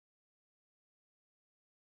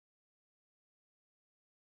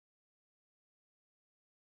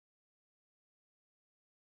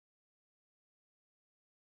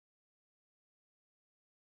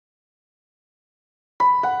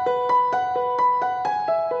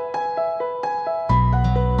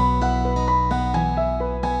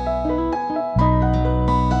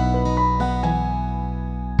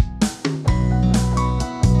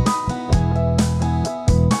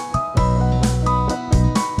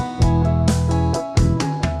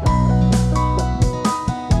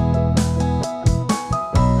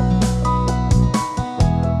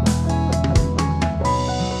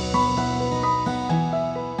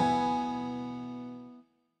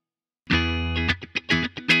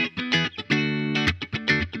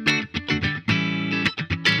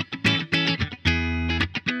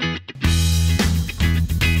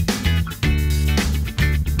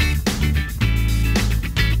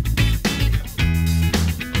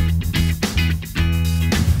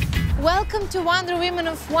Welcome to Wonder Women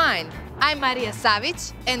of Wine. I'm Maria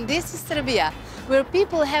Savic, and this is Serbia, where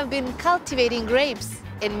people have been cultivating grapes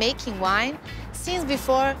and making wine since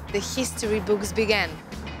before the history books began.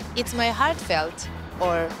 It's my heartfelt,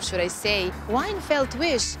 or should I say, wine-felt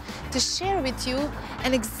wish to share with you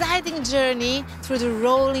an exciting journey through the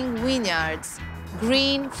rolling vineyards,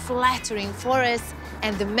 green, flattering forests,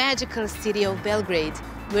 and the magical city of Belgrade,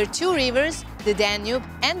 where two rivers, the Danube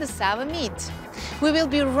and the Sava, meet. We will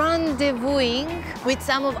be rendezvousing with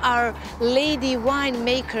some of our lady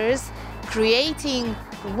winemakers, creating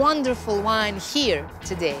wonderful wine here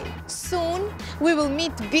today. Soon, we will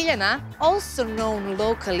meet Biljana, also known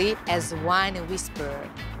locally as Wine Whisperer,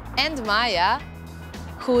 and Maya,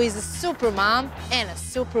 who is a super mom and a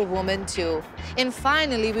superwoman too. And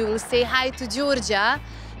finally, we will say hi to Georgia,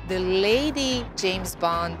 the lady James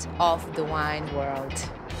Bond of the wine world.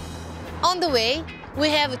 On the way, we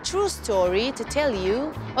have a true story to tell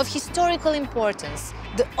you of historical importance,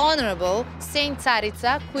 the Honorable Saint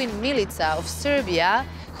Tsarica Queen Milica of Serbia,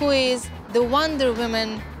 who is the Wonder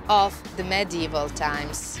Woman of the medieval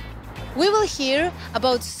times. We will hear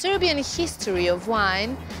about Serbian history of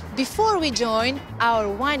wine before we join our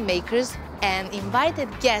winemakers and invited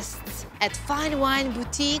guests at Fine Wine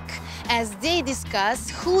Boutique as they discuss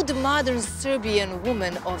who the modern Serbian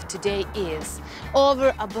woman of today is,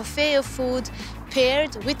 over a buffet of food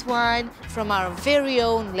paired with wine from our very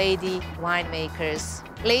own lady winemakers.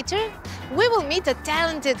 Later, we will meet a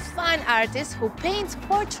talented fine artist who paints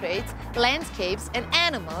portraits, landscapes and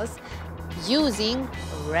animals using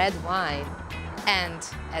red wine. And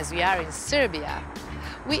as we are in Serbia,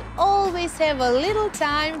 we always have a little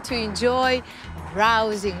time to enjoy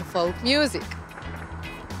rousing folk music.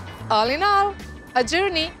 All in all, a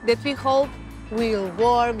journey that we hope will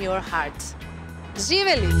warm your heart.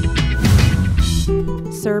 Živeli!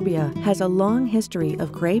 Serbia has a long history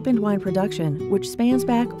of grape and wine production which spans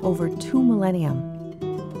back over 2 millennia.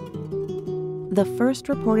 The first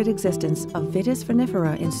reported existence of Vitis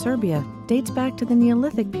vinifera in Serbia dates back to the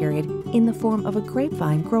Neolithic period in the form of a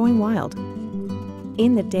grapevine growing wild.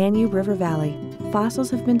 In the Danube River Valley, fossils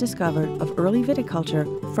have been discovered of early viticulture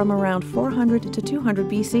from around 400 to 200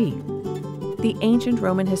 BC. The ancient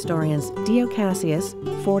Roman historians Dio Cassius,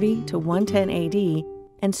 40 to 110 AD,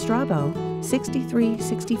 and Strabo,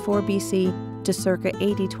 63-64 BC to circa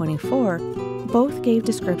AD 24, both gave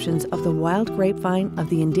descriptions of the wild grapevine of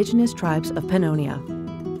the indigenous tribes of Pannonia.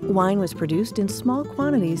 Wine was produced in small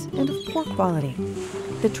quantities and of poor quality.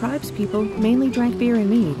 The tribespeople mainly drank beer and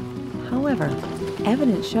mead. However,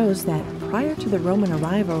 evidence shows that prior to the Roman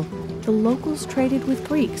arrival, the locals traded with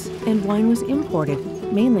Greeks and wine was imported,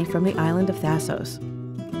 mainly from the island of Thasos.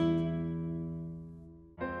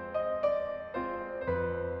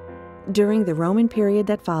 During the Roman period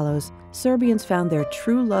that follows, Serbians found their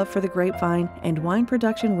true love for the grapevine, and wine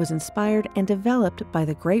production was inspired and developed by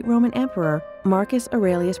the great Roman Emperor Marcus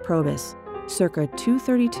Aurelius Probus, circa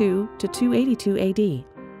 232 to 282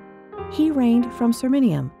 AD. He reigned from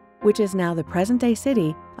Sirmium, which is now the present-day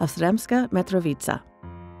city of Sremska Mitrovica.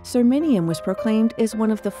 Sirmium was proclaimed as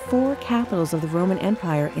one of the 4 capitals of the Roman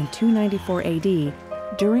Empire in 294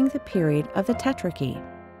 AD during the period of the Tetrarchy.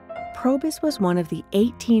 Probus was one of the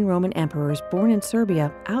 18 Roman emperors born in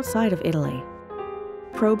Serbia outside of Italy.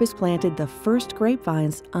 Probus planted the first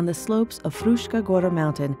grapevines on the slopes of Fruška Gora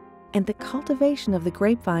mountain, and the cultivation of the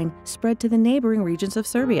grapevine spread to the neighboring regions of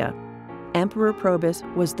Serbia. Emperor Probus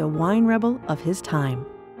was the wine rebel of his time.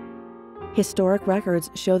 Historic records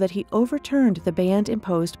show that he overturned the ban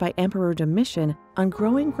imposed by Emperor Domitian on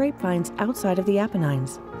growing grapevines outside of the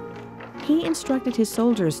Apennines. He instructed his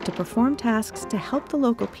soldiers to perform tasks to help the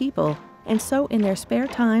local people, and so in their spare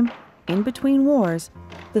time, in between wars,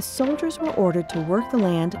 the soldiers were ordered to work the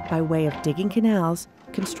land by way of digging canals,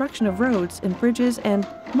 construction of roads and bridges, and,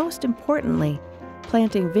 most importantly,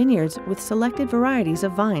 planting vineyards with selected varieties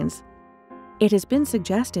of vines. It has been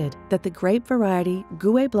suggested that the grape variety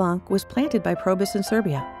Gouais Blanc was planted by Probus in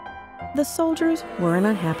Serbia. The soldiers were an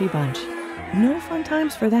unhappy bunch. No fun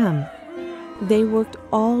times for them. They worked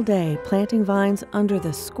all day planting vines under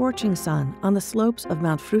the scorching sun on the slopes of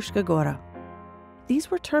Mount Fruška Gora.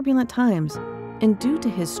 These were turbulent times, and due to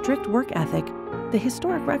his strict work ethic, the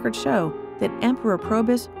historic records show that Emperor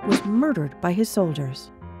Probus was murdered by his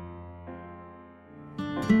soldiers.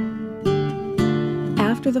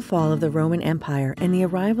 After the fall of the Roman Empire and the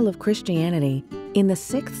arrival of Christianity, in the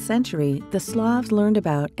 6th century, the Slavs learned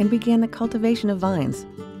about and began the cultivation of vines.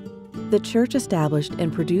 The church established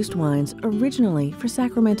and produced wines originally for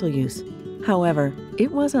sacramental use. However,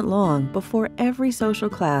 it wasn't long before every social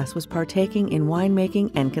class was partaking in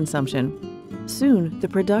winemaking and consumption. Soon, the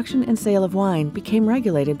production and sale of wine became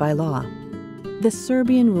regulated by law. The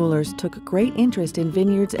Serbian rulers took great interest in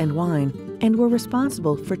vineyards and wine and were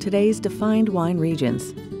responsible for today's defined wine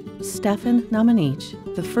regions. Stefan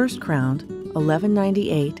Nemanjić, the first crowned,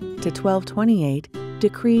 1198 to 1228,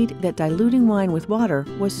 decreed that diluting wine with water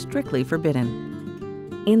was strictly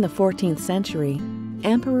forbidden. In the 14th century,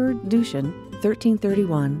 Emperor Dušan,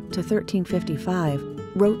 1331 to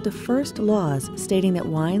 1355, wrote the first laws stating that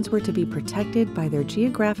wines were to be protected by their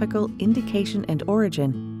geographical indication and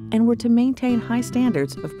origin and were to maintain high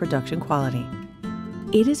standards of production quality.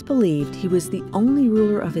 It is believed he was the only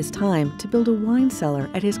ruler of his time to build a wine cellar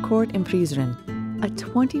at his court in Prizren. A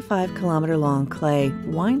 25-kilometer-long clay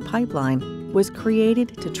wine pipeline was created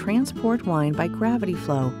to transport wine by gravity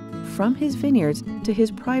flow from his vineyards to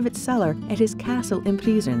his private cellar at his castle in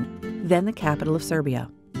Prizren, then the capital of Serbia.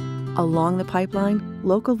 Along the pipeline,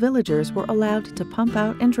 local villagers were allowed to pump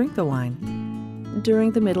out and drink the wine.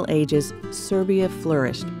 During the Middle Ages, Serbia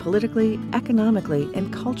flourished politically, economically,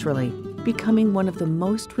 and culturally, becoming one of the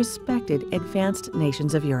most respected advanced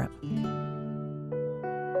nations of Europe.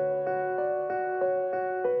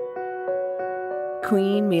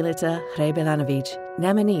 Queen Milica Hrebelanović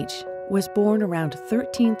Nemanjić was born around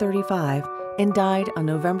 1335 and died on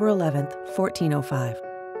November 11, 1405.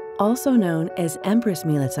 Also known as Empress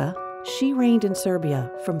Milica, she reigned in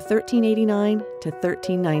Serbia from 1389 to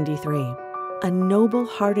 1393. A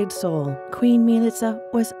noble-hearted soul, Queen Milica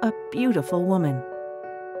was a beautiful woman.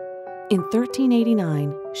 In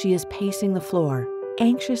 1389, she is pacing the floor,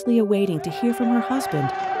 anxiously awaiting to hear from her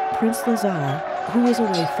husband, Prince Lazar, who was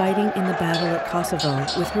away fighting in the battle at Kosovo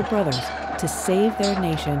with her brothers to save their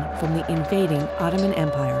nation from the invading Ottoman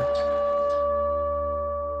Empire.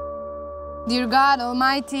 Dear God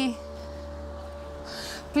Almighty,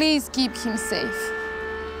 please keep him safe.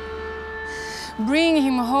 Bring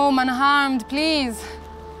him home unharmed, please.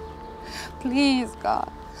 Please,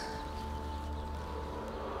 God.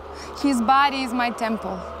 His body is my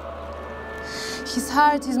temple. His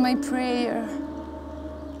heart is my prayer.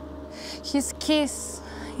 His kiss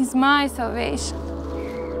is my salvation.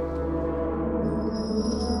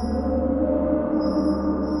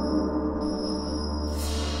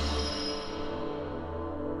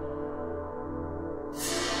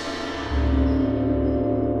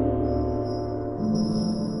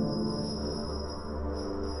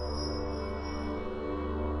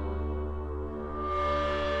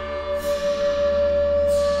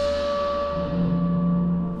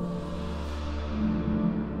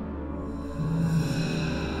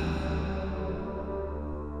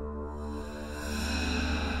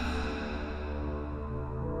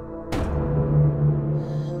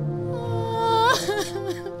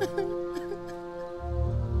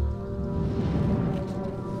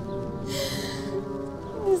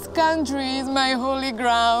 This country is my holy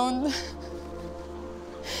ground.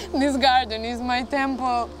 This garden is my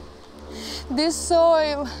temple. This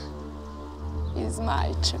soil is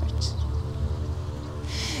my church.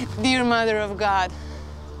 Dear Mother of God,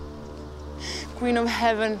 Queen of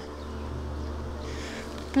Heaven,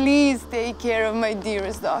 please take care of my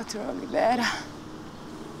dearest daughter, Isabella,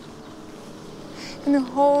 and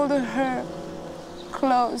hold her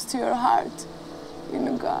close to your heart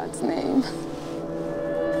in God's name.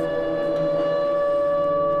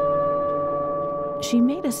 She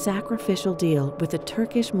made a sacrificial deal with the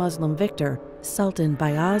Turkish Muslim victor, Sultan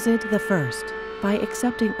Bayezid I, by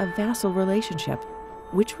accepting a vassal relationship,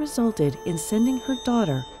 which resulted in sending her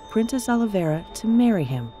daughter, Princess Olivera, to marry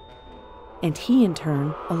him. And he, in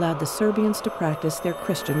turn, allowed the Serbians to practice their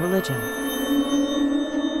Christian religion.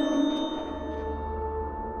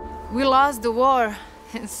 We lost the war,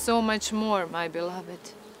 and so much more, my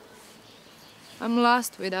beloved. I'm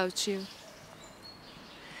lost without you.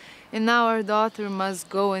 And now our daughter must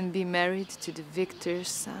go and be married to the victor's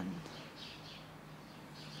son.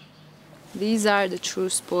 These are the true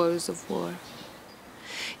spoils of war.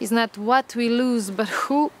 It's not what we lose, but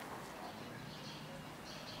who.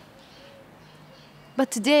 But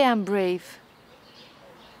today I'm brave.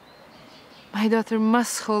 My daughter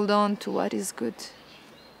must hold on to what is good.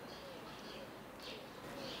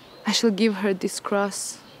 I shall give her this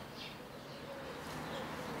cross.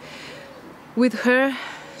 With her,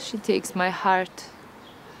 she takes my heart.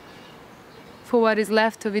 For what is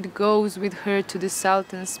left of it goes with her to the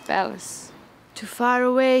Sultan's palace. Too far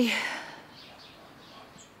away.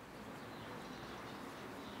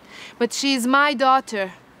 But she is my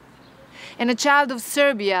daughter and a child of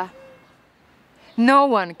Serbia. No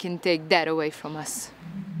one can take that away from us.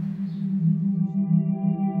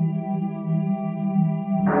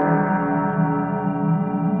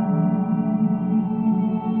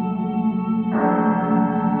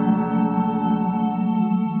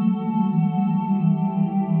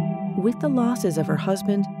 with the losses of her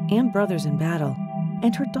husband and brothers in battle,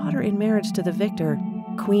 and her daughter in marriage to the victor,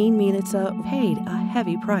 Queen Milica paid a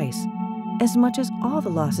heavy price, as much as all the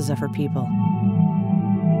losses of her people.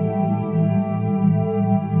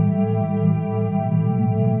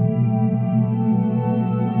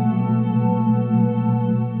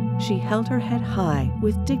 She held her head high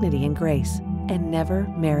with dignity and grace, and never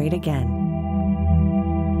married again.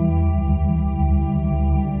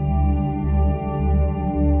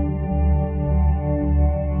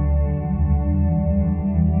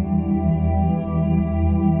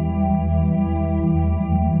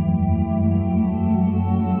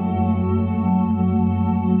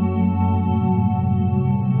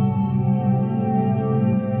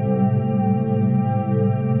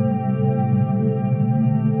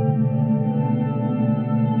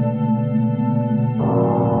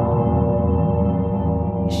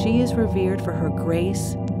 She is revered for her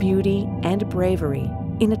grace, beauty, and bravery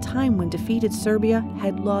in a time when defeated Serbia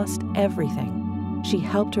had lost everything. She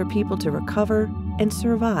helped her people to recover and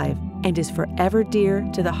survive, and is forever dear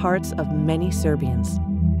to the hearts of many Serbians.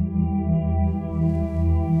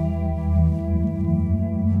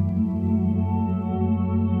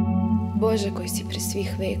 Bože koji si pre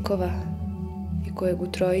svih vekova i kojeg u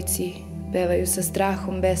trojici pevaju sa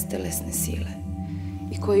strahom bestelesne sile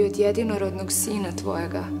i koji od jedinorodnog Sina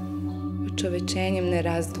Tvojega, čovečenjem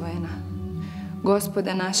nerazdvojena,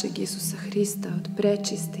 Gospoda našeg Isusa Hrista, od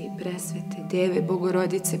prečiste i presvete Deve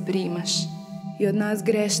Bogorodice primaš i od nas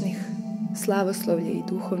grešnih slavoslovlje i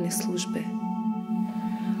duhovne službe.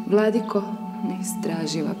 Vladiko,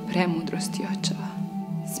 neistraživa premudrosti očeva,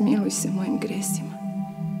 smiluj se mojim gresima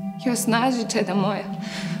i osnaži čeda moja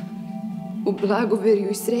u blagoverju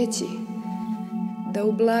i sreći, da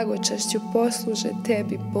u blagočašću posluže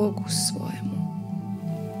Tebi, Bogu svojemu.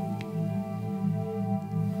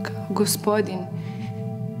 Kao Gospodin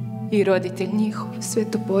i roditelj njihov,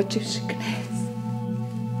 svetopočivši knez.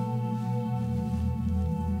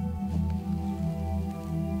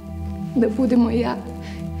 Da budemo ja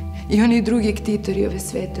i oni drugi ktitori ove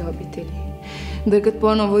svete obitelji, da kad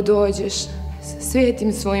ponovo dođeš sa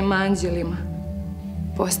svetim svojim anđelima,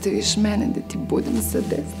 postaviš mene da ti budem sa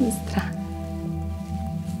desne strane.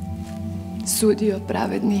 Sudio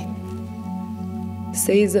pravedni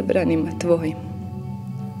sa izabranima tvojim,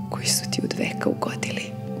 koji su ti od veka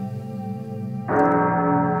ugodili.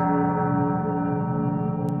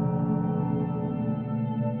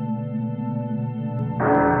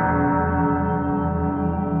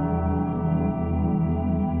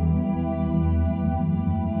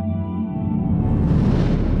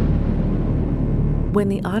 When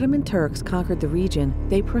the Ottoman Turks conquered the region,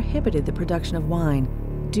 they prohibited the production of wine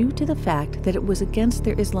due to the fact that it was against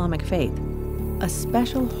their Islamic faith. A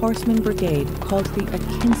special horseman brigade called the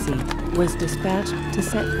Akinci was dispatched to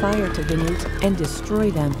set fire to vineyards and destroy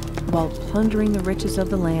them while plundering the riches of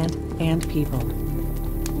the land and people.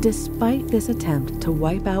 Despite this attempt to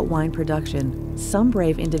wipe out wine production, some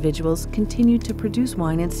brave individuals continued to produce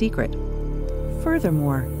wine in secret.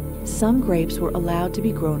 Furthermore, some grapes were allowed to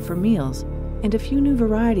be grown for meals, and a few new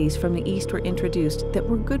varieties from the East were introduced that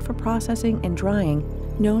were good for processing and drying,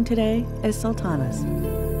 known today as sultanas.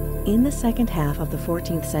 In the second half of the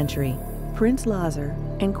 14th century, Prince Lazar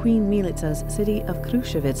and Queen Milica's city of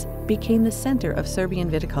Kruševac became the center of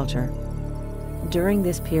Serbian viticulture. During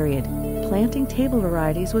this period, planting table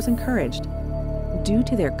varieties was encouraged. Due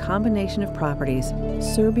to their combination of properties,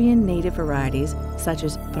 Serbian native varieties such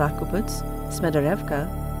as Prakupac,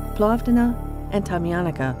 Smederevka, Plovdina, and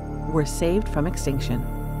Tamjanica were saved from extinction.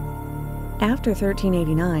 After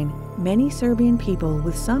 1389, many Serbian people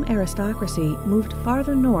with some aristocracy moved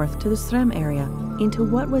farther north to the Srem area into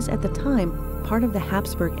what was at the time part of the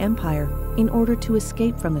Habsburg Empire in order to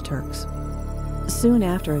escape from the Turks. Soon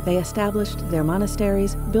after, they established their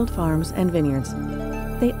monasteries, built farms, and vineyards.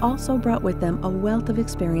 They also brought with them a wealth of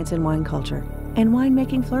experience in wine culture, and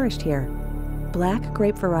winemaking flourished here. Black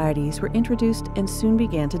grape varieties were introduced and soon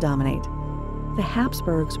began to dominate. The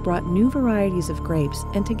Habsburgs brought new varieties of grapes,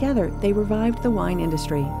 and together they revived the wine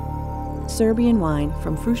industry. Serbian wine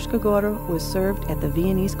from Fruška Gora was served at the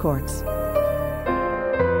Viennese courts.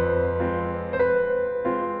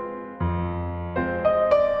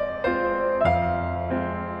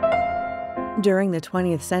 During the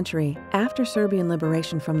 20th century, after Serbian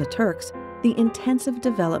liberation from the Turks, the intensive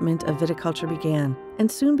development of viticulture began and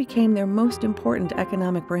soon became their most important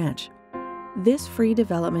economic branch. This free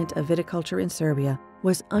development of viticulture in Serbia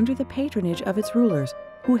was under the patronage of its rulers,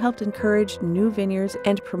 who helped encourage new vineyards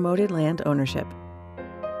and promoted land ownership.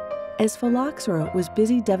 As phylloxera was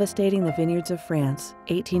busy devastating the vineyards of France,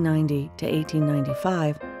 1890 to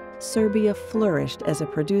 1895, Serbia flourished as a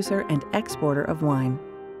producer and exporter of wine.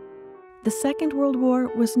 The Second World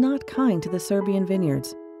War was not kind to the Serbian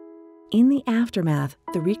vineyards. In the aftermath,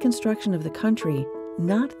 the reconstruction of the country,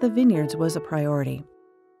 not the vineyards, was a priority.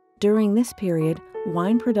 During this period,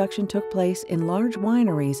 wine production took place in large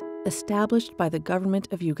wineries established by the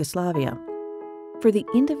government of Yugoslavia. For the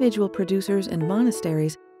individual producers and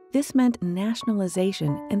monasteries, this meant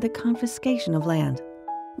nationalization and the confiscation of land.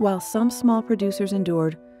 While some small producers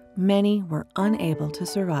endured, many were unable to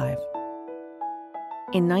survive.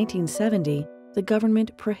 In 1970, the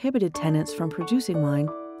government prohibited tenants from producing wine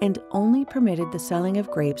and only permitted the selling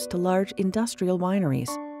of grapes to large industrial wineries.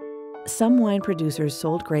 Some wine producers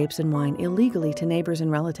sold grapes and wine illegally to neighbors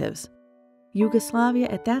and relatives. Yugoslavia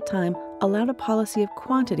at that time allowed a policy of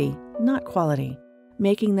quantity, not quality,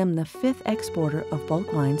 making them the 5th exporter of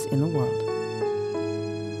bulk wines in the world.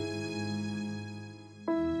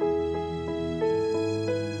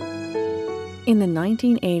 In the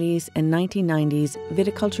 1980s and 1990s,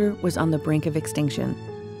 viticulture was on the brink of extinction,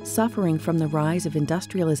 suffering from the rise of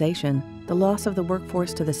industrialization, the loss of the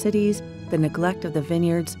workforce to the cities, the neglect of the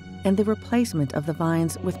vineyards, and the replacement of the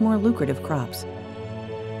vines with more lucrative crops.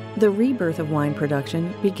 The rebirth of wine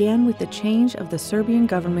production began with the change of the Serbian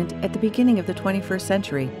government at the beginning of the 21st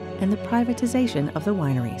century and the privatization of the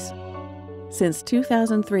wineries. Since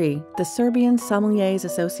 2003, the Serbian Sommeliers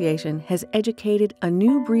Association has educated a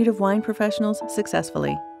new breed of wine professionals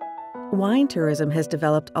successfully. Wine tourism has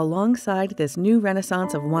developed alongside this new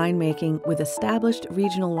renaissance of winemaking with established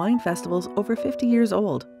regional wine festivals over 50 years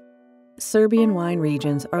old. Serbian wine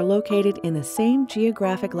regions are located in the same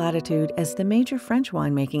geographic latitude as the major French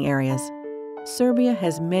winemaking areas. Serbia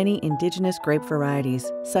has many indigenous grape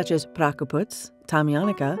varieties, such as Prakupuc,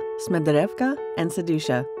 Tamjanica, Smederevka, and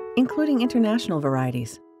Sedusha, including international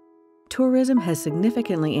varieties. Tourism has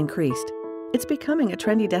significantly increased. It's becoming a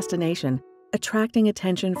trendy destination, attracting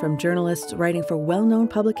attention from journalists writing for well-known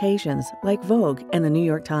publications like Vogue and the New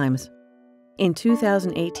York Times. In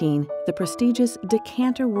 2018, the prestigious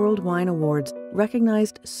Decanter World Wine Awards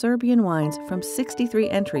recognized Serbian wines from 63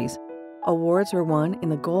 entries. Awards were won in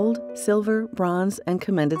the gold, silver, bronze, and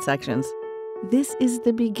commended sections. This is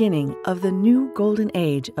the beginning of the new golden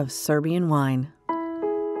age of Serbian wine.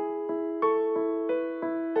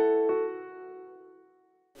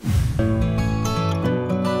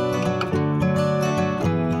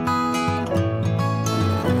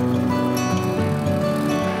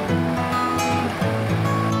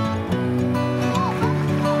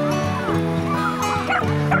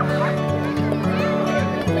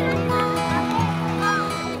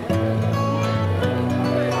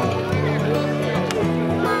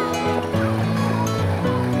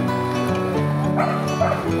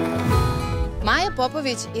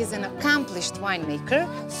 Popovic is an accomplished winemaker,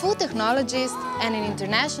 food technologist, and an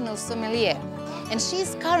international sommelier, and she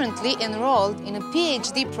is currently enrolled in a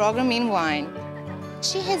PhD program in wine.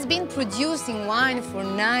 She has been producing wine for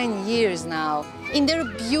 9 years now in their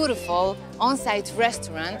beautiful on-site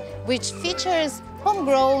restaurant, which features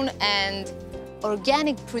homegrown and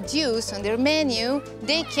organic produce on their menu.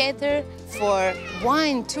 They cater for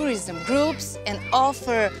wine tourism groups and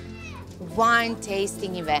offer wine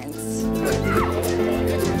tasting events.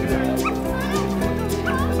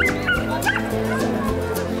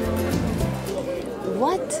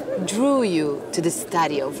 What drew you to the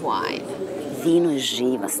study of wine? Vino je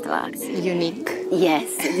živa stvar. Unique. Yes.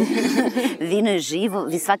 Vino je živo.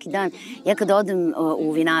 Vi svaki dan, ja kad odem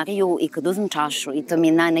u vinariju i kad uzmem čašu, i to mi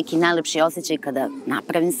je neki najlepši osjećaj kada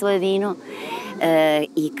napravim svoje vino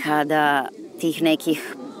i kada tih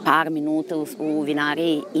nekih par minuta u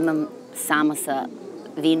vinariji imam sama sa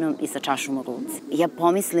vinom i sa čašom u ruci. Ja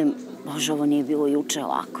pomislim, Bože, ovo nije bilo juče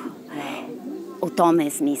ovako. U tome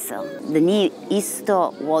je smisao. Da nije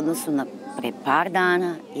isto u odnosu na pre par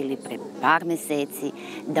dana ili pre par meseci,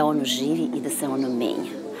 da ono živi i da se ono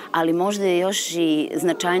menja. Ali možda je još i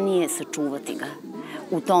značajnije sačuvati ga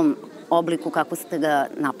u tom obliku kako ste ga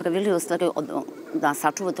napravili, u stvari da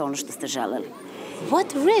sačuvate ono što ste želeli. What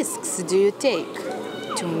risks do you take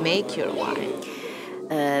to make your wine?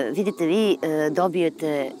 Vidite, vi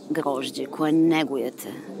dobijete grožđe koje negujete,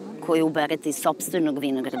 koje uberete iz sopstvenog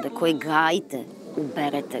vinograda, koje gajite,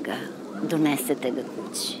 uberete ga, donesete ga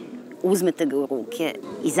kući, uzmete ga u ruke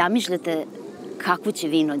i zamišljate kako će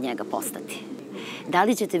vino od njega postati. Da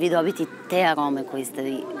li ćete vi dobiti te arome koje ste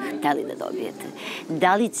vi hteli da dobijete?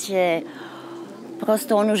 Da li će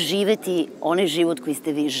prosto ono živeti, onaj život koji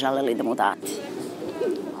ste vi želeli da mu date?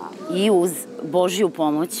 I uz Božju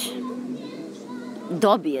pomoć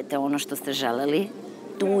dobijete ono što ste želeli.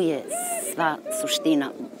 Tu je sva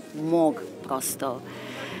suština mog prosto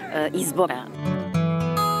izbora.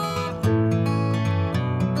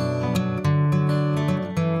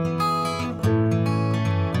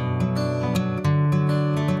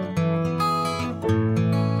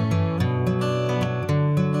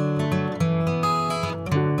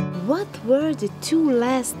 were the two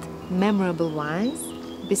last memorable wines,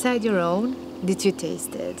 beside your own, that you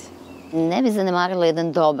tasted? Ne bi zanemarila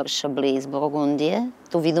jedan dobar šabli iz Burgundije,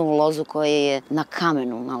 tu vinovu lozu koja je na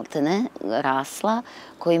kamenu maltene rasla,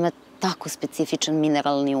 koja ima tako specifičan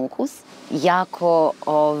mineralni ukus. Jako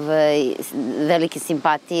velike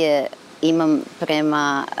simpatije imam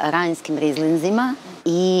prema rajnskim rizlinzima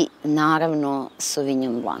i naravno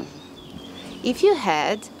Sauvignon Blanc. If you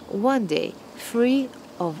had one day free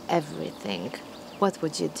of everything, what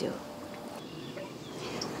would you do?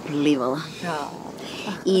 Plivala.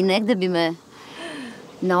 I negde bi me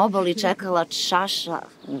na obali čekala čaša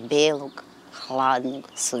belog, hladnog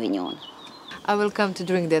Sauvignona. I will come to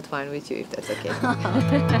drink that wine with you, if that's okay.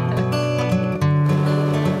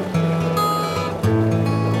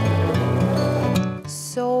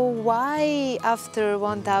 So why after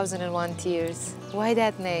 1001 Tears? Why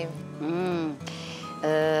that name?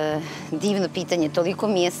 Divno pitanje, toliko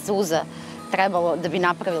mi je suza trebalo da bi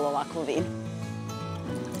napravila ovakvo vino.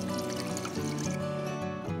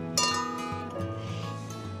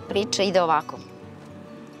 Priča ide ovako.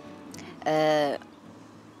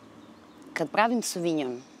 Kad pravim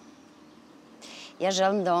Sauvignon, ja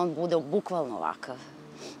želim da on bude bukvalno ovakav.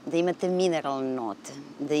 Da imate mineralne note,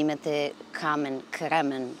 da imate kamen,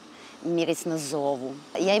 kremen, miris na zovu.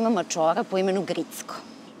 Ja imam mačora po imenu Gricko.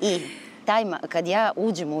 I kad ja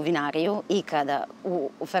uđem u vinariju i kada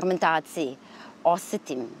u fermentaciji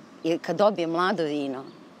osetim, i kad dobijem mlado vino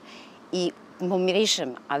i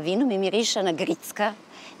mirišem, a vino mi miriša na Gricka,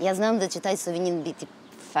 ja znam da će taj Sauvignon biti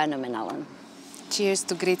fenomenalan. Cheers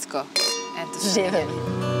to Gricko and to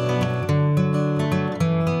Živeli.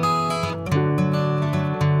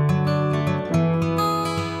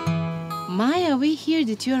 Maya, we hear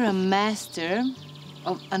that you're a master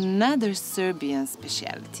of another Serbian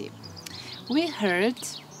specialty. We heard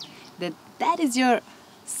that that is your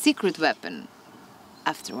secret weapon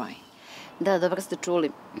after wine. Da, dobro ste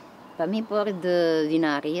čuli. Pa mi pored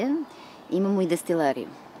vinarije imamo i destileriju.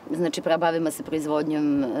 Znači, bavimo se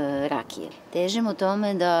proizvodnjom rakije. Težimo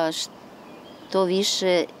tome da što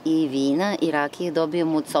više i vina i rakije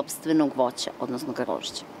dobijemo od sopstvenog voća, odnosno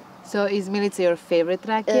grožđa. So is Milica your favorite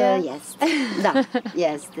rakija? Jeste, da,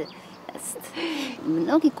 jeste.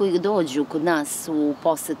 Mnogi koji dođu kod nas u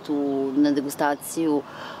posetu na degustaciju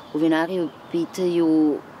u vinariju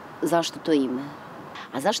pitaju zašto to ime.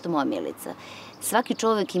 A zašto moja Milica? Svaki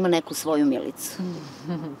čovek ima neku svoju Milicu.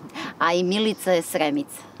 A i Milica je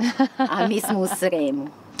Sremica. A mi smo u Sremu.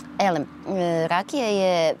 Elem, rakija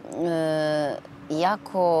je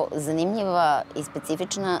jako zanimljiva i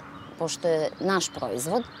specifična pošto je naš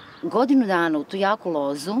proizvod. Godinu dana u tu jaku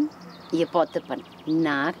lozu je potepan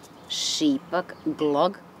nar, šipak,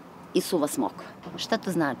 glog i suva smokva. Šta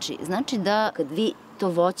to znači? Znači da kad vi to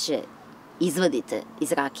voće izvadite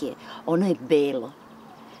iz rakije, ono je belo.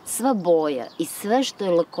 Sva boja i sve što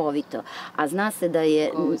je lakovito, a zna se da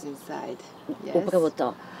je upravo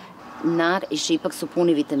to. Nar i šipak su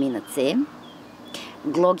puni vitamina C,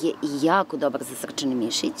 glog je jako dobar za srčani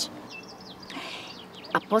mišić,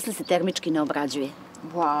 a posle se termički ne obrađuje.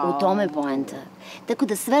 U tome je poenta. Tako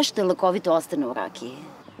da sve što je lakovito ostane u rakiji.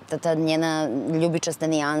 Ta njena ljubičasta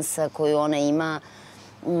nijansa koju ona ima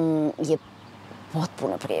je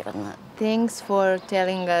potpuno prirodna. Thanks for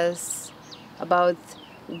telling us about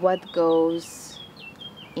what goes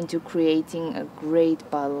into creating a great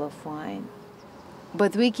bottle of wine.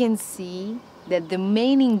 But we can see that the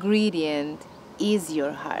main ingredient is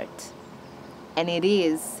your heart, and it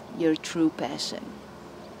is your true passion.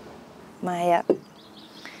 Maya,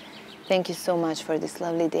 thank you so much for this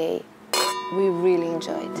lovely day. We really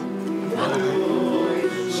enjoyed.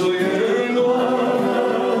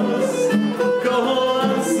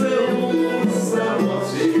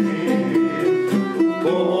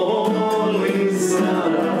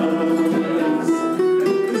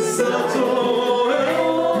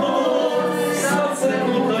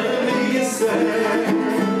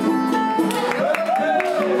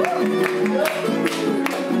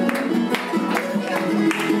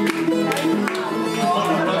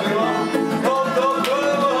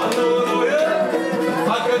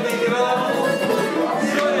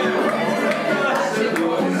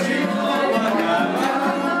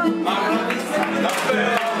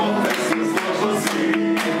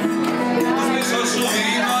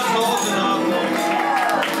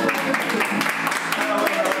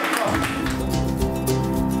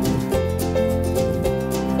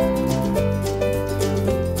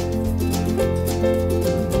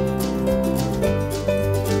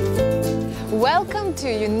 Welcome to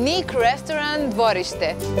unique restaurant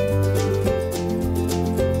Dvorište.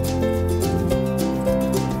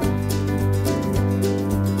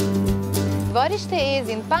 Dvorište is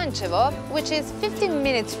in Pančevo, which is 15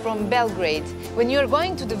 minutes from Belgrade. When you're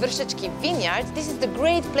going to the Vršački vineyard, this is the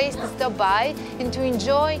great place to stop by and to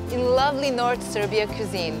enjoy in lovely North Serbia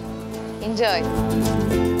cuisine. Enjoy!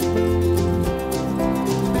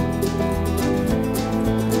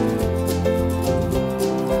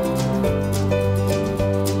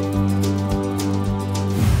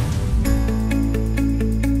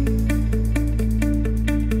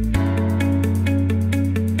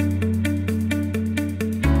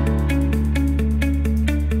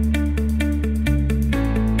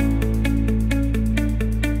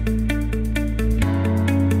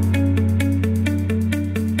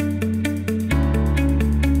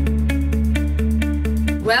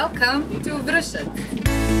 Welcome to Vršac.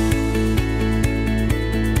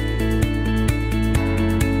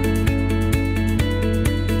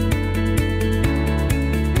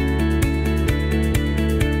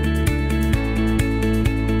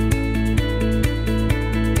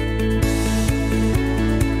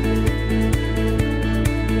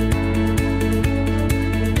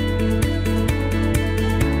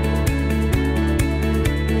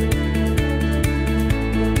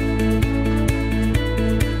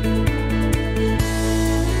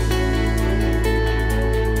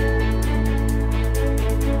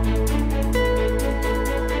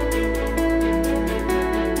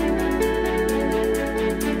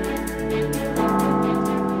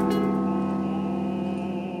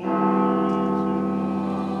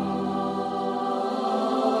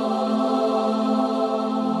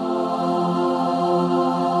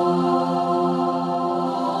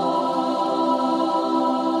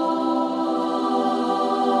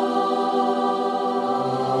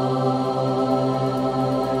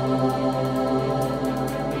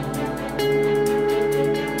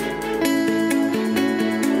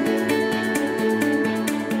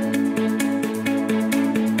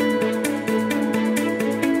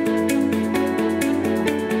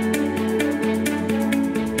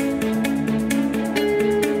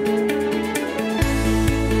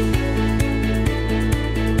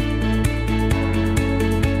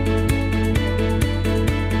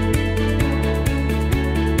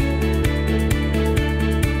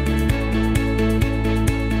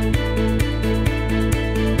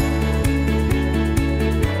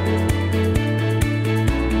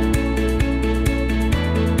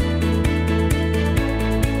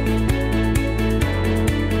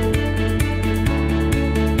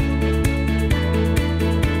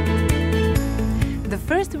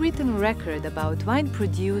 Written record about wine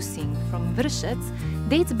producing from Vršac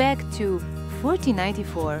dates back to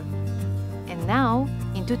 1494. And now,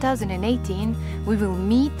 in 2018, we will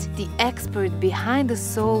meet the expert behind the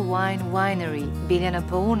Soul Wine Winery, Biljana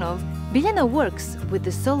Paunov. Biljana works with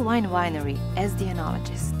the Soul Wine Winery as the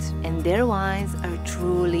enologist, and their wines are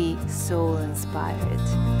truly soul-inspired.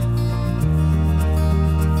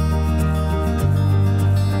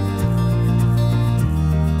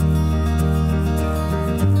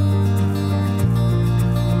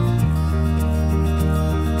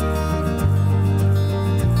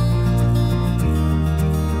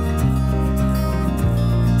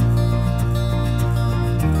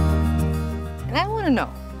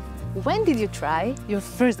 When did you try your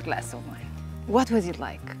first glass of wine? What was it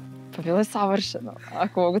like? Pa bilo je savršeno,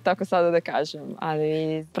 ako mogu tako sada da kažem,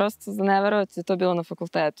 ali prosto za ne verovati da to bilo na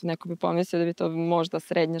fakultetu. Neko bi pomislio da bi to možda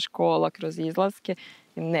srednja škola kroz izlaske.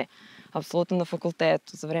 Ne, apsolutno na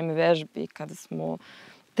fakultetu, za vreme vežbi, kada smo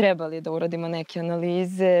trebali da uradimo neke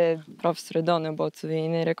analize, profesor je doneo bocu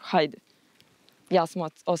vina i rekao, hajde. Ja sam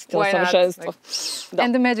osjetila savršenstvo. Da.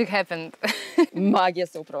 And the magic happened. Magija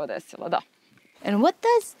se upravo desila, da. And what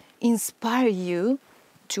does inspire you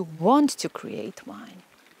to want to create wine?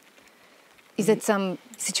 Is it some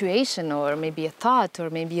situation or maybe a thought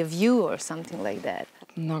or maybe a view or something like that?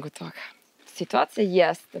 Mnogo toga. Situacija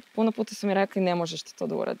jeste. Puno puta su mi rekli ne možeš ti to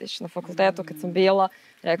da uradiš. Na fakultetu kad sam bila,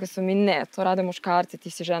 rekli su mi ne, to rade muškarci, ti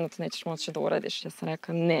si žena, to nećeš moći da uradiš. Ja sam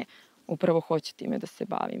rekla ne, upravo hoću time da se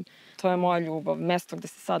bavim. To je moja ljubav, mesto gde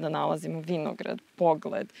se sada nalazimo, vinograd,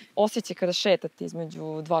 pogled. Osjećaj kada šetate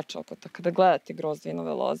između dva čokota, kada gledate grozd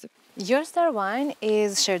vinove loze. Your star wine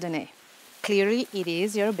is Chardonnay. Clearly it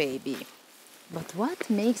is your baby. But what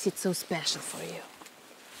makes it so special for you?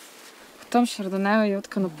 U tom Chardonnayu je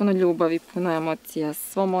utkano puno ljubavi, puno emocija,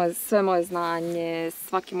 sve moje znanje,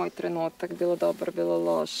 svaki moj trenutak, bilo dobar, bilo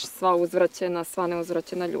loš, sva uzvraćena, sva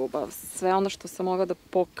neuzvraćena ljubav, sve ono što sam mogla da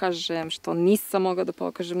pokažem, što nisam mogla da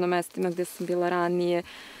pokažem na mestima gde sam bila ranije,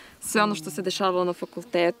 sve ono što se dešavalo na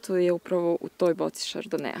fakultetu je upravo u toj boci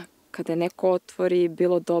Chardonnaya. Kada je neko otvori,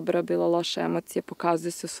 bilo dobra, bilo loša emocija,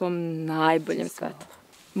 pokazuje se u svom najboljem svetlu.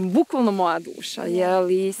 bukvalno moja duša,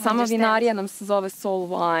 jel? I sama vinarija nam se zove soul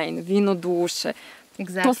wine, vino duše.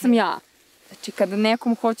 To sam ja. Znači, kada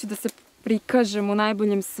nekom hoću da se prikažem u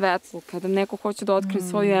najboljem svetlu, kada neko hoće da otkrije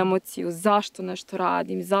svoju emociju, zašto nešto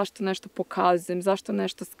radim, zašto nešto pokazujem, zašto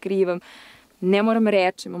nešto skrivam, ne moram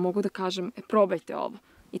rečima, mogu da kažem, probajte ovo.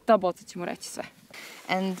 I ta boca će mu reći sve.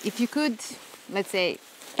 And if you could, let's say,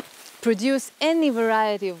 produce any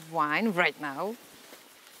variety of wine right now,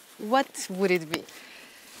 what would it be?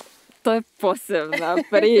 To je posebna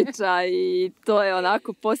priča i to je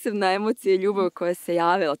onako posebna emocija i ljubav koja se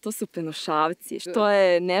javila. To su penušavci, što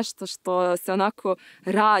je nešto što se onako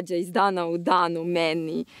rađa iz dana u dan u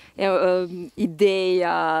meni.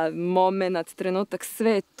 Ideja, moment, trenutak,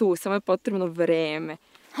 sve je tu, samo je potrebno vreme.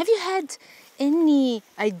 Have you had any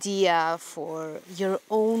idea for your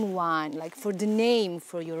own wine, like for the name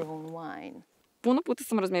for your own wine? Puno puta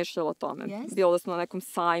sam razmišljala o tome. Yes? Bilo da smo na nekom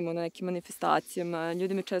sajmu, na nekim manifestacijama.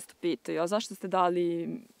 Ljudi me često pitaju, a zašto ste dali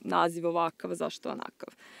naziv ovakav, a zašto onakav?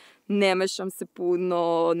 Ne mešam se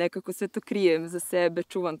puno, nekako sve to krijem za sebe,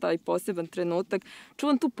 čuvam taj poseban trenutak,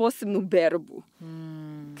 čuvam tu posebnu berbu.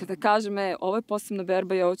 Kada kažem, ovo je posebna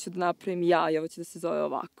berba i ovo ću da napravim ja i ovo će da se zove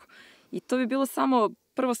ovako. I to bi bilo samo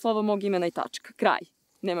prvo slovo mog imena i tačka. Kraj.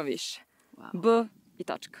 Nema više. B i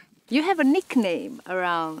tačka. You have a nickname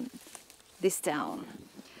around this town,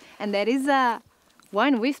 and that is a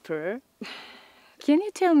wine whisperer. Can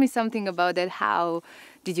you tell me something about that? How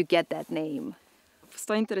did you get that name?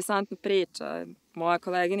 Postoji interesantna priča. Moja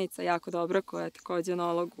koleginica, jako dobra, koja je također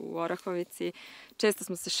enolog u Orahovici, često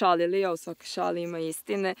smo se šalili, a u svakoj šali ima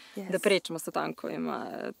istine, da pričamo sa tankovima,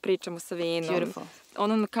 pričamo sa vinom. Beautiful.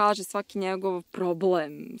 Ona nam kaže svaki njegov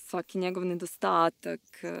problem, svaki njegov nedostatak,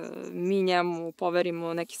 mi njemu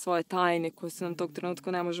poverimo neke svoje tajne koje su nam tog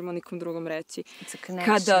trenutka ne možemo nikom drugom reći.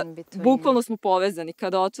 Kada bukvalno smo povezani,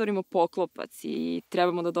 kada otvorimo poklopac i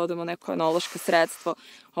trebamo da dodamo neko enološko sredstvo,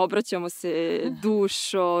 obraćamo se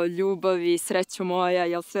dušo, ljubavi, srećo moja,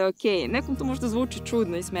 jel sve okej? Nekom to možda zvuči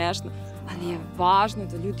čudno i smešno, ali je važno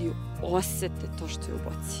da ljudi osete to što je u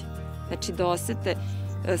boci. Znači da osete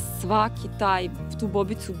svaki tu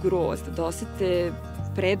bobicu grozda, da osete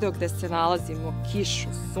predeo gde se nalazimo, kišu,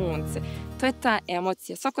 sunce. To je ta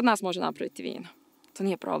emocija. Svako od nas može napraviti vino. To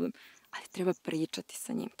nije problem. Ali treba pričati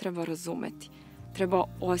sa njim, treba razumeti. Treba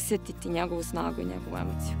osjetiti njegovu snagu i njegovu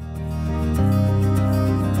emociju.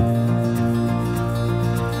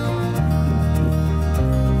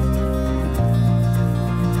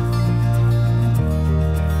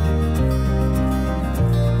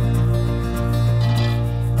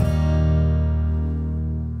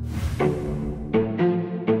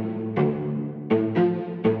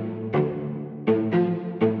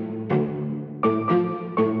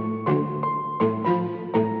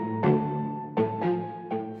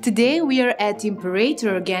 Today we are at Imperator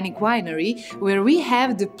Organic Winery, where we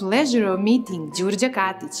have the pleasure of meeting Đurđa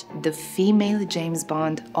Katić, the female James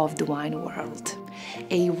Bond of the wine world.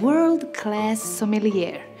 A world-class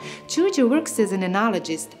sommelier, Đurđa works as an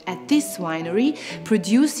enologist at this winery,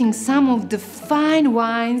 producing some of the fine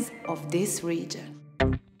wines of this region.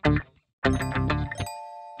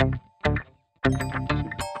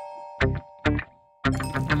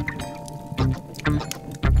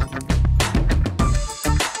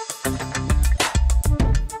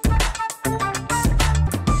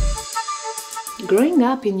 Growing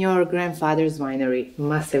up in your grandfather's winery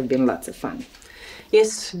must have been lots of fun.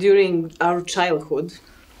 Yes, during our childhood,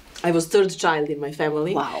 I was third child in my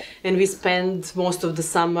family. Wow. And we spent most of the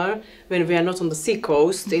summer when we are not on the sea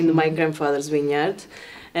coast in my grandfather's vineyard.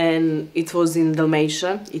 And it was in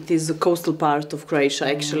Dalmatia. It is a coastal part of Croatia,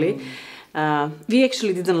 actually. We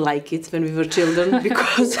actually didn't like it when we were children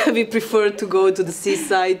because we preferred to go to the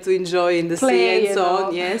seaside to enjoy in the sea and so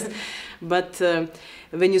on. Yes, but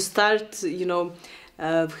when you start,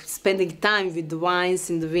 spending time with the wines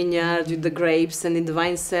in the vineyard, with the grapes and in the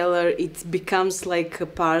wine cellar, it becomes like a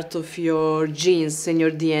part of your genes and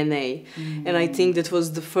your DNA. And I think that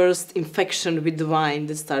was the first infection with the wine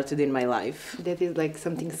that started in my life. That is like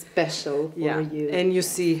something special for you. And you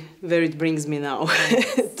see where it brings me now,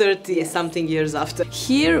 30-something years after.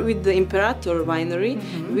 Here with the Imperator Winery,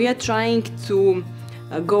 we are trying to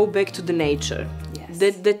go back to the nature.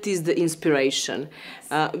 That is the inspiration.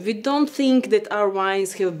 We don't think that our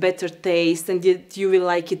wines have better taste and that you will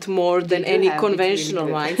like it more than any conventional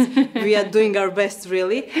wines. We are doing our best,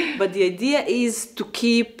 really. But the idea is to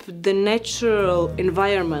keep the natural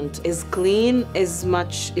environment as clean as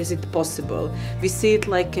much as it possible. We see it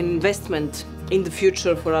like an investment in the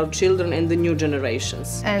future for our children and the new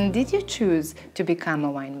generations. And did you choose to become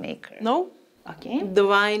a winemaker? No. Okay. The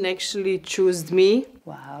wine actually chose me.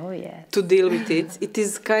 Wow, yes. to deal with it. It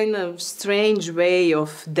is kind of strange way of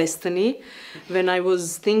destiny. When I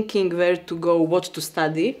was thinking where to go, what to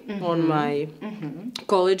study on my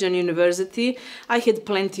college and university, I had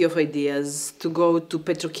plenty of ideas to go to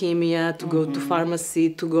petrochemia, to go to pharmacy,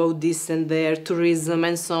 to go this and there, tourism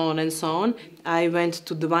and so on and so on. I went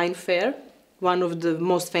to the wine fair, one of the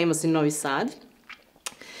most famous in Novi Sad,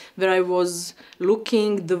 where I was looking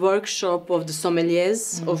the workshop of the sommeliers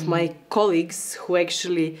of my colleagues who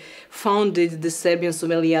actually founded the Serbian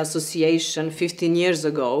Sommelier Association 15 years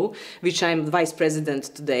ago, which I'm vice president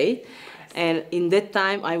today. And in that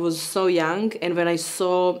time I was so young, and when I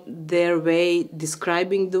saw their way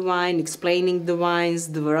describing the wine, explaining the wines,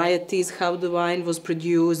 the varieties, how the wine was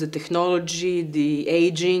produced, the technology, the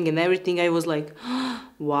aging and everything, I was like,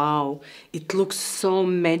 wow, it looks so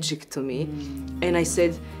magic to me. And I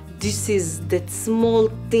said, this is that small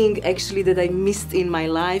thing actually that I missed in my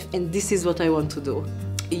life, and this is what I want to do.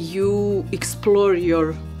 You explore your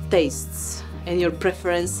tastes and your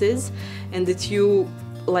preferences, and that you,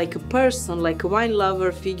 like a person, like a wine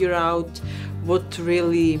lover, figure out what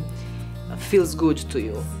really feels good to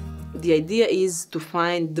you. The idea is to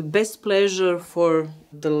find the best pleasure for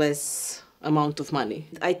the less amount of money.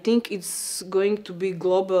 I think it's going to be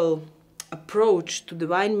global approach to the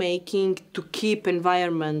winemaking to keep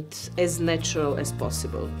environment as natural as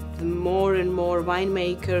possible. The more and more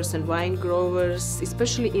winemakers and wine growers,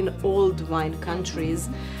 especially in old wine countries,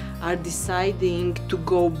 are deciding to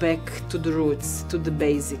go back to the roots, to the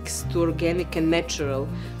basics, to organic and natural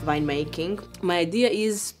winemaking. My idea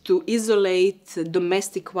is to isolate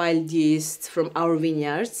domestic wild yeast from our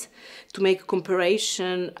vineyards, to make a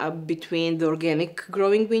comparison between the organic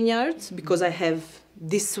growing vineyards, because I have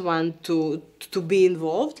this one to be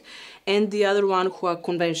involved, and the other one who are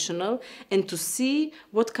conventional, and to see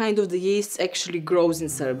what kind of the yeast actually grows in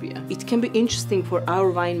Serbia. It can be interesting for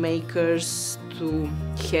our winemakers to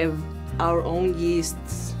have our own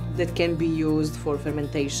yeasts that can be used for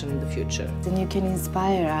fermentation in the future. Then you can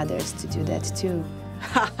inspire others to do that too.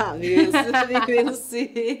 we will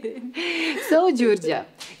see. So, Georgia,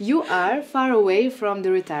 you are far away from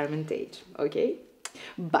the retirement age, okay?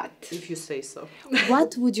 But If you say so.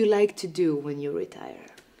 what would you like to do when you retire?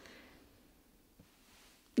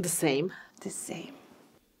 The same. The same.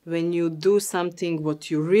 When you do something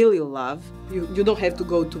what you really love, you don't have to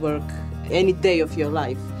go to work any day of your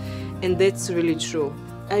life. And that's really true.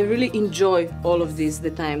 I really enjoy all of this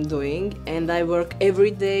that I'm doing, and I work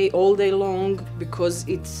every day, all day long, because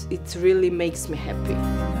it really makes me happy.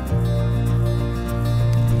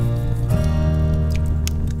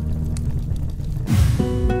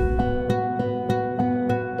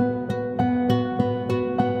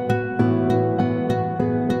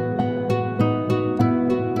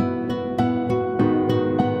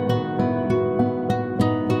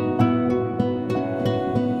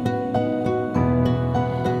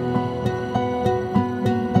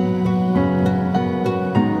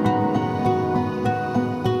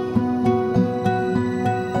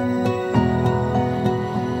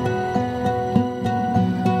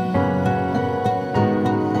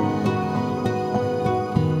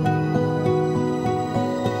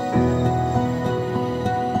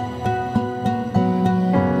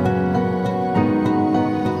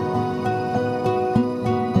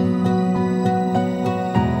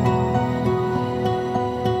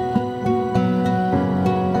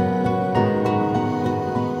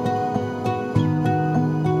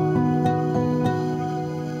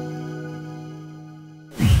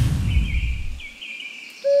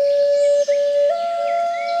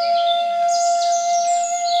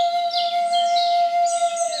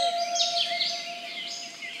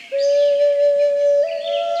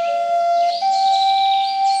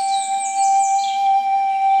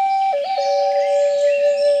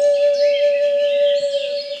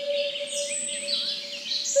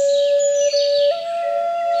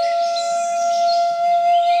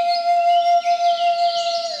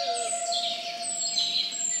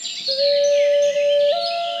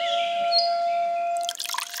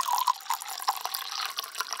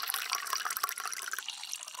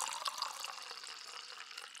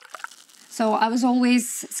 So I was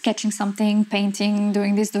always sketching something, painting,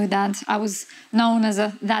 doing this, doing that. I was known as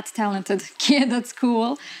that talented kid at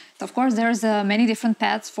school. Of course, there's many different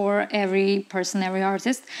paths for every person, every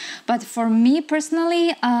artist. But for me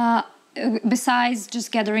personally, besides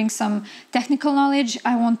just gathering some technical knowledge,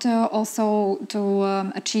 I want to also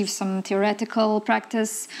achieve some theoretical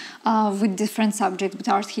practice with different subjects, with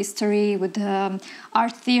art history, with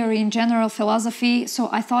art theory in general, philosophy. So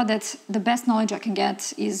I thought that the best knowledge I can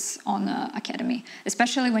get is on academy,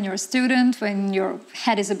 especially when you're a student, when your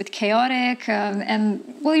head is a bit chaotic, and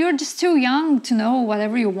well, you're just too young to know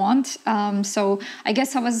whatever you want. So I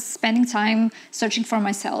guess I was spending time searching for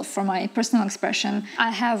myself, for my personal expression.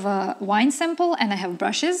 I have a wine sample and I have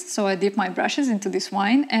brushes, so I dip my brushes into this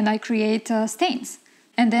wine and I create stains.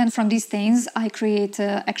 And then from these stains, I create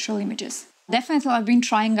actual images. Definitely, I've been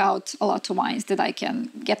trying out a lot of wines that I can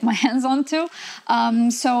get my hands onto.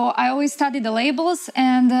 So I always study the labels,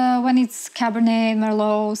 and when it's Cabernet,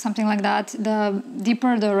 Merlot, something like that, the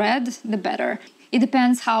deeper the red, the better. It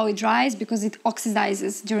depends how it dries because it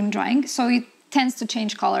oxidizes during drying, so it tends to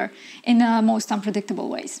change color in most unpredictable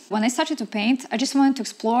ways. When I started to paint, I just wanted to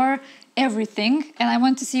explore everything and I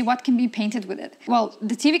wanted to see what can be painted with it. Well,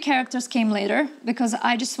 the TV characters came later because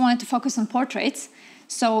I just wanted to focus on portraits,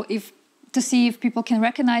 so to see if people can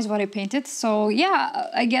recognize what I painted. So yeah,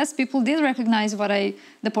 I guess people did recognize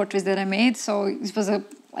the portraits that I made, so it was a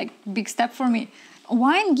big step for me.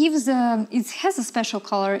 Wine it has a special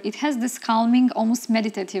color. It has this calming, almost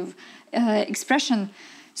meditative expression.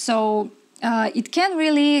 So it can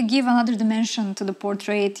really give another dimension to the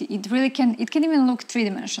portrait. It can even look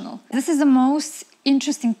three-dimensional. This is the most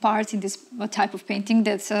interesting part in this type of painting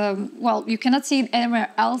that, well, you cannot see it anywhere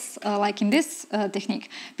else like in this technique.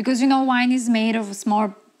 Because, you know, wine is made of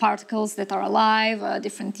small particles that are alive,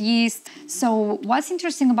 different yeast. So what's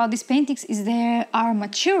interesting about these paintings is they are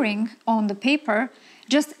maturing on the paper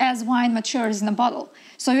just as wine matures in a bottle.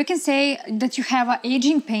 So you can say that you have an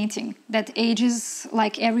aging painting that ages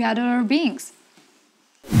like every other beings.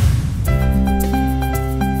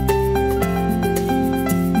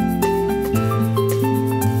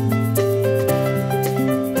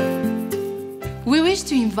 We wish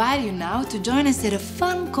to invite you now to join us at a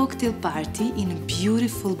fun cocktail party in a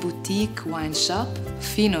beautiful boutique wine shop,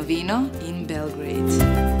 Fino Vino, in Belgrade.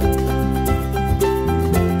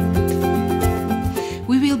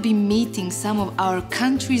 We will be meeting some of our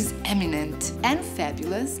country's eminent and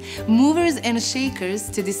fabulous movers and shakers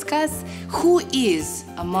to discuss who is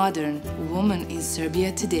a modern woman in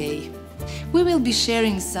Serbia today. We will be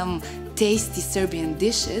sharing some tasty Serbian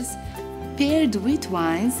dishes paired with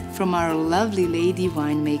wines from our lovely lady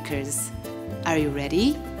winemakers. Are you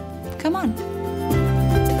ready? Come on!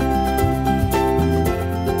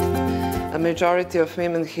 A majority of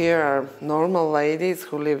women here are normal ladies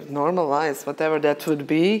who live normal lives, whatever that would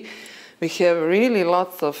be. We have really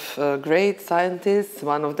lots of great scientists.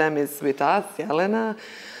 One of them is with us, Jelena.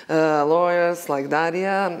 Lawyers like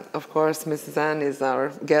Daria. Of course, Mrs. Anne is our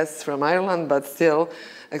guest from Ireland, but still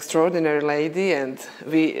extraordinary lady, and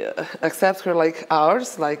we accept her like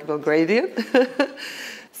ours, like Belgradian.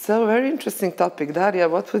 So very interesting topic. Daria,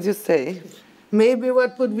 what would you say? Maybe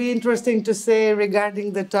what would be interesting to say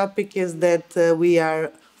regarding the topic is that we are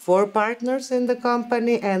 4 partners in the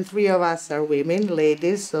company and 3 of us are women,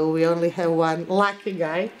 ladies, so we only have one lucky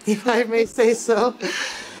guy, if I may say so.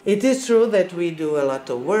 It is true that we do a lot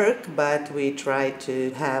of work, but we try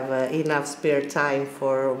to have enough spare time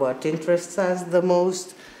for what interests us the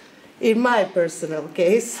most. In my personal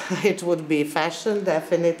case, it would be fashion,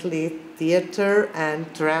 definitely theater,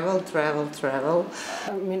 and travel.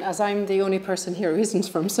 I mean, as I'm the only person here who isn't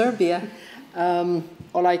from Serbia,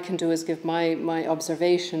 all I can do is give my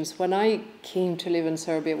observations. When I came to live in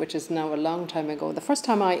Serbia, which is now a long time ago, the first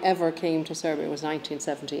time I ever came to Serbia was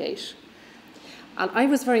 1978. And I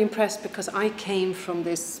was very impressed because I came from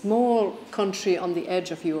this small country on the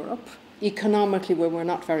edge of Europe. Economically, we were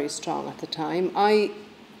not very strong at the time. I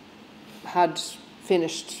had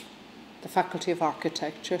finished the Faculty of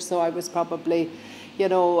Architecture, so I was probably, you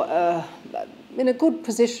know, in a good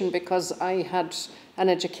position because I had an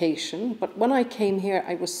education. But when I came here,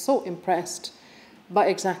 I was so impressed by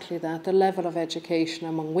exactly that, the level of education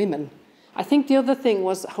among women. I think the other thing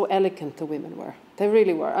was how elegant the women were. They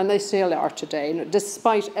really were, and they still are today,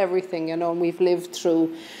 despite everything, you know, and we've lived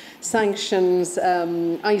through sanctions,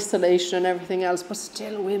 isolation and everything else, but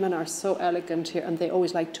still women are so elegant here and they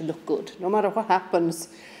always like to look good. No matter what happens,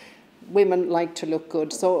 women like to look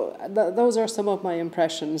good. So those are some of my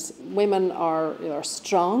impressions. Women are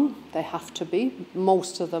strong, they have to be.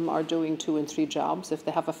 Most of them are doing 2 and 3 jobs if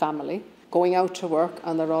they have a family, going out to work,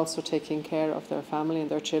 and they're also taking care of their family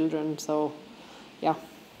and their children. So yeah,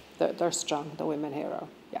 they're strong, the women here are,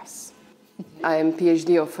 yes. I am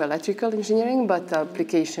PhD of electrical engineering, but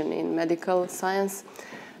application in medical science.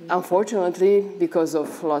 Unfortunately, because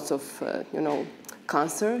of lots of,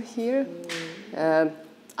 cancer here.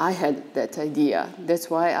 I had that idea. That's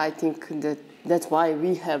why I think that's why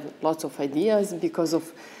we have lots of ideas, because of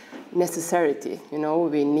necessity. You know,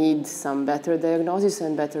 we need some better diagnosis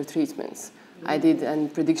and better treatments. I did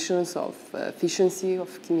predictions of efficiency of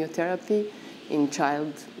chemotherapy in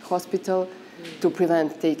child hospital to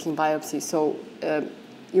prevent taking biopsy. So,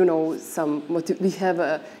 you know, we have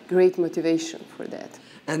a great motivation for that.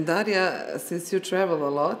 And Daria, since you travel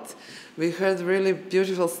a lot, we heard really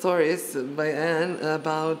beautiful stories by Anne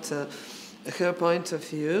about her point of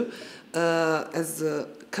view as a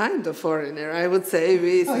kind of foreigner, I would say.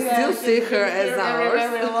 We still see her as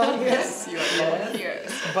ours. Yes, you are here.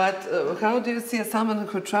 But how do you see someone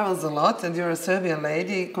who travels a lot, and you're a Serbian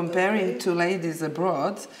lady, comparing to ladies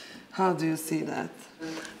abroad? How do you see that?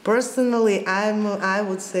 Personally, I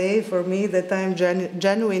would say for me that I'm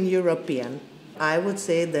genuine European. I would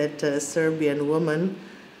say that Serbian women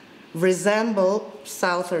resemble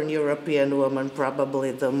Southern European women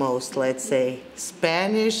probably the most. Let's say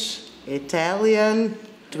Spanish, Italian.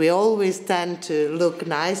 We always tend to look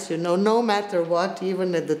nice, you know, no matter what,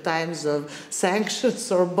 even at the times of sanctions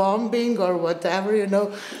or bombing or whatever, you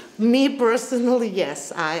know. Me personally,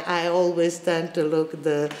 yes, I always tend to look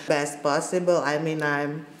the best possible. I mean,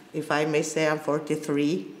 if I may say, I'm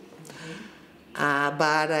 43.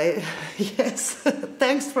 But yes,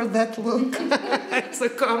 thanks for that look. It's a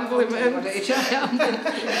compliment.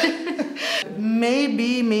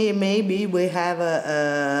 Maybe we have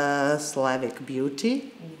a Slavic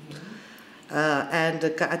beauty and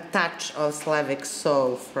a touch of Slavic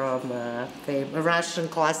soul from Russian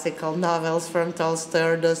classical novels from Tolstoy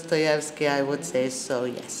or Dostoevsky, I would say so,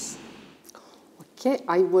 yes. Okay,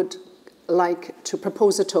 I would like to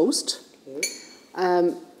propose a toast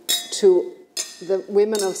to the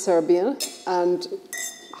women of Serbia, and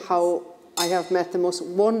how I have met the most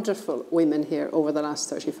wonderful women here over the last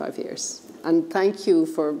 35 years. And thank you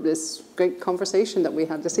for this great conversation that we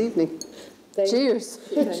had this evening. Cheers.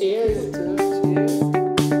 Cheers. Cheers.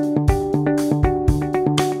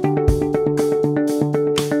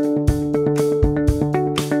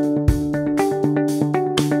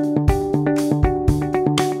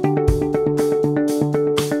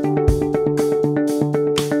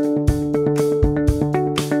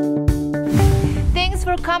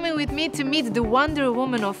 Coming with me to meet the Wonder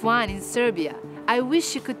Woman of wine in Serbia. I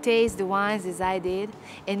wish you could taste the wines as I did,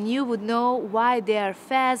 and you would know why they are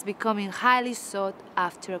fast becoming highly sought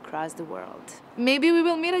after across the world. Maybe we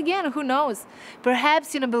will meet again, who knows?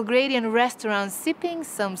 Perhaps in a Belgradian restaurant sipping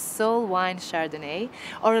some soul wine Chardonnay,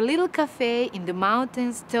 or a little cafe in the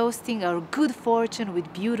mountains toasting our good fortune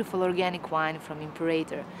with beautiful organic wine from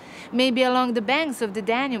Imperator. Maybe along the banks of the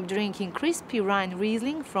Danube drinking crispy Rhine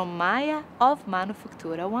Riesling from Maya of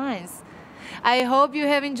Manufactura Wines. I hope you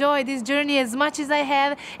have enjoyed this journey as much as I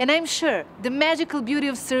have, and I'm sure the magical beauty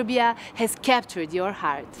of Serbia has captured your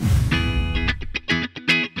heart.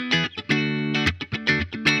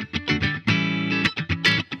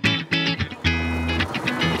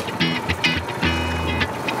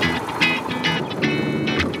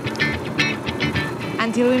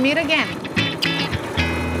 Until we meet again.